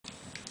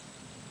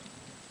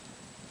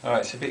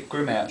Alright, it's a bit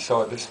grim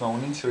outside this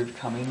morning, so we've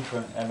come in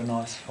to have a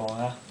nice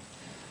fire.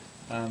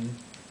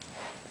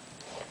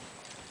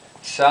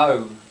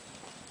 So,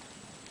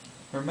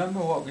 remember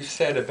what we've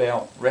said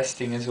about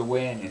resting as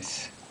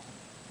awareness.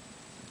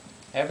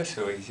 Ever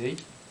so easy,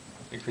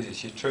 because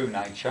it's your true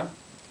nature.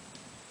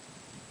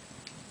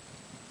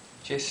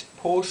 Just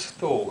pause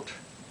thought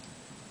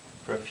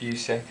for a few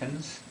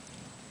seconds.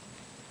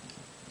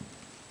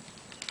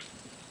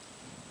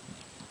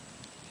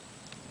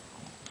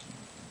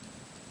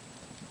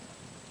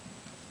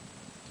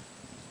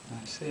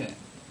 That's it.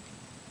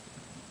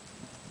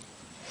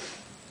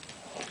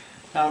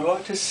 Now I'd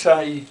like to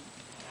say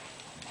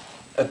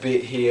a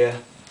bit here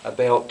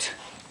about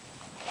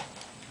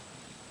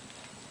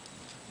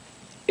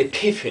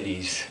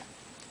epiphanies.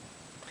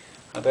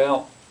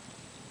 I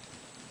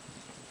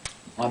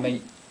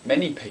meet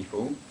many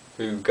people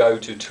who go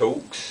to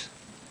talks,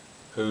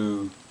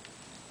 who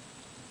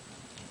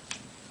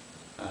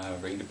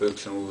read the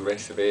books and all the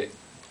rest of it,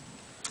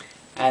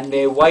 and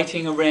they're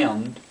waiting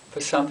around for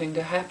something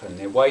to happen.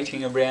 They're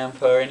waiting around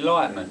for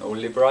enlightenment or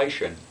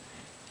liberation.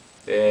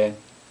 They're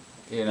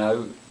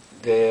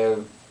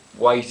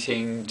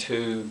waiting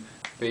to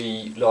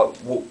be like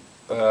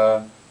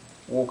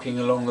walking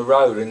along the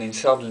road, and then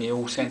suddenly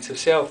all sense of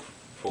self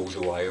falls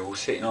away, or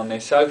sitting on their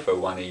sofa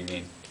one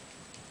evening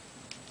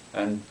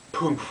and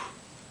poof,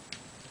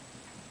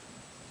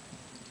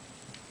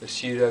 the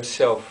pseudo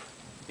self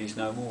is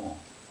no more.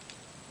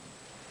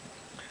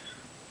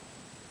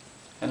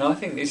 And I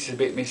think this is a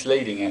bit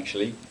misleading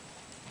actually,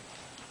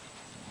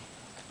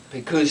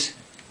 because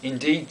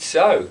indeed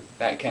so,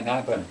 that can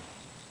happen.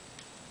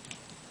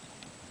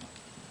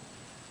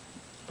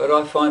 But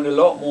I find a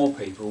lot more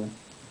people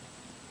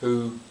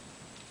who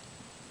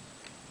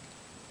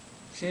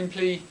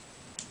simply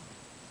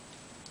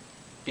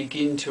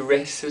begin to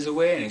rest as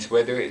awareness,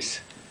 whether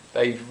it's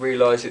they've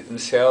realised it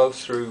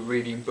themselves through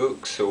reading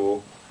books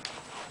or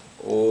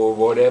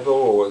whatever,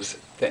 or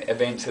the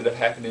events that have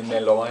happened in their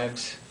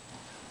lives,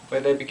 where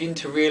they begin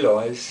to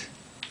realise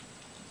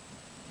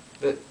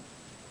that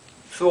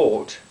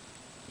thought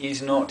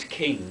is not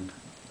king.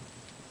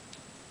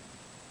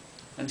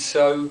 And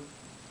so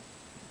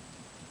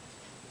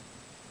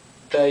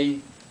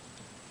they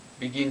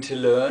begin to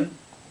learn,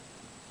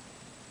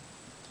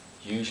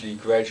 usually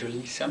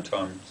gradually,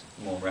 sometimes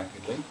more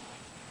rapidly,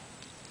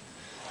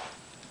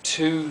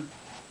 to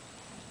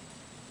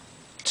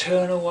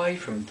turn away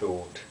from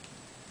thought,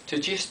 to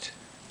just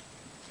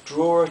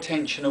draw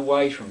attention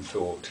away from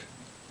thought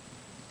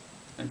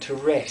and to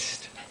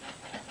rest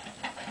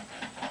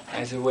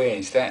as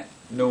awareness. That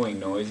gnawing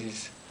noise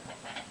is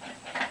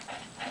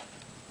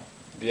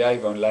the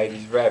Avon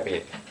lady's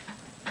rabbit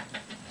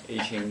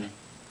eating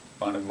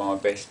one of my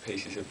best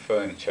pieces of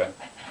furniture,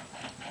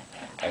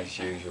 as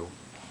usual.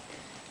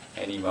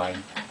 Anyway.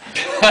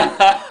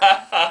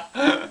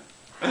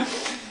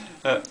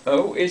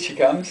 Oh, here she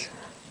comes.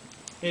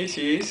 Here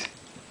she is.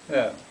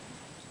 Yeah.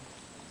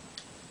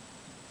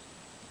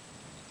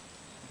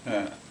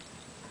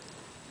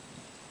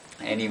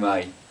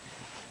 Anyway,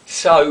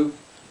 so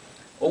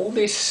all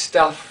this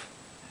stuff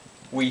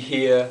we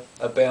hear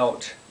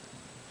about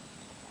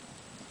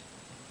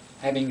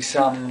having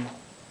some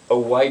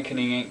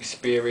awakening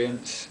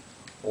experience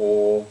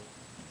or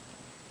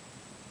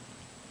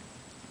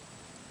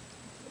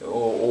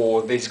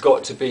there's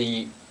got to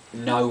be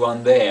no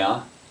one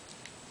there,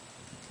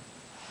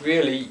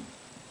 really,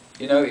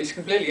 it's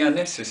completely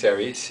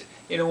unnecessary. It's,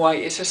 in a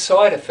way, it's a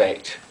side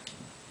effect.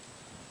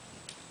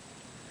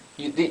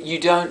 You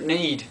don't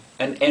need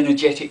an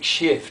energetic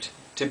shift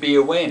to be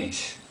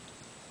awareness,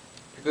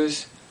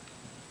 because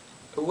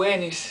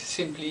awareness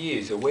simply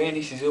is.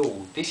 Awareness is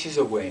all. This is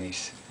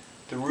awareness.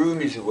 The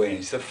room is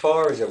awareness. The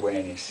fire is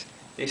awareness.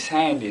 This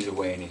hand is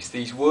awareness.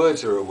 These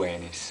words are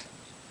awareness.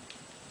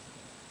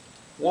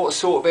 What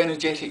sort of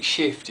energetic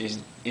shift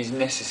is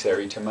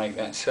necessary to make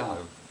that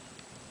so?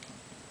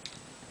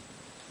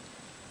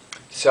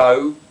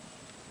 So,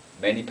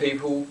 many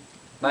people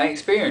may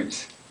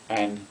experience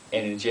an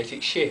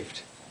energetic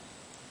shift.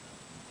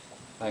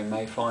 They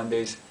may find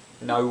there's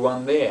no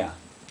one there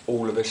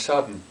all of a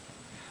sudden.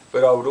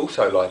 But I would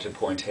also like to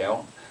point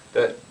out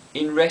that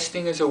in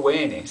resting as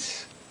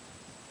awareness,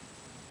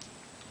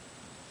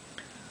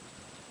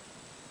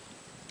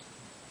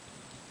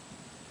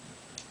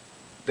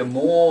 the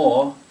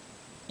more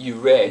you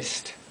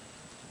rest,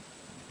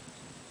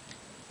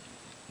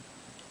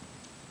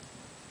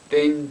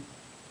 then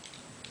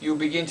you'll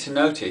begin to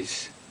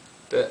notice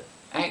that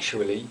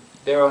actually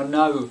there are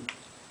no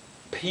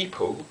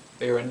people,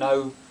 there are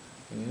no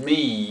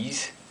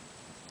me's,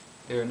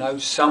 there are no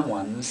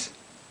someones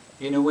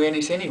in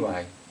awareness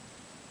anyway.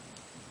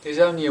 There's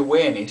only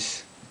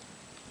awareness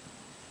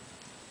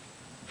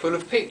full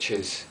of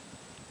pictures,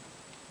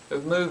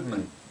 of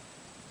movement,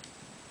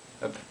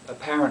 of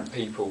apparent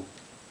people,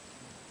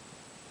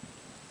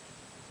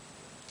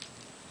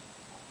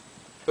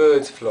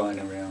 birds flying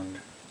around,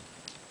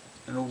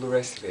 and all the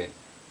rest of it.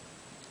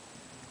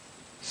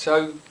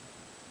 So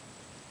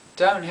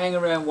don't hang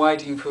around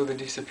waiting for the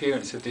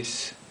disappearance of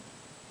this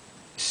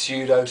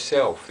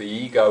pseudo-self, the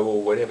ego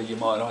or whatever you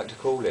might like to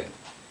call it.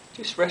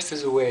 Just rest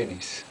as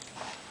awareness.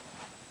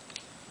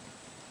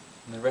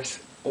 And the rest,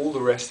 all the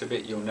rest of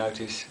it you'll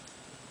notice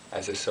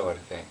as a side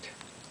effect.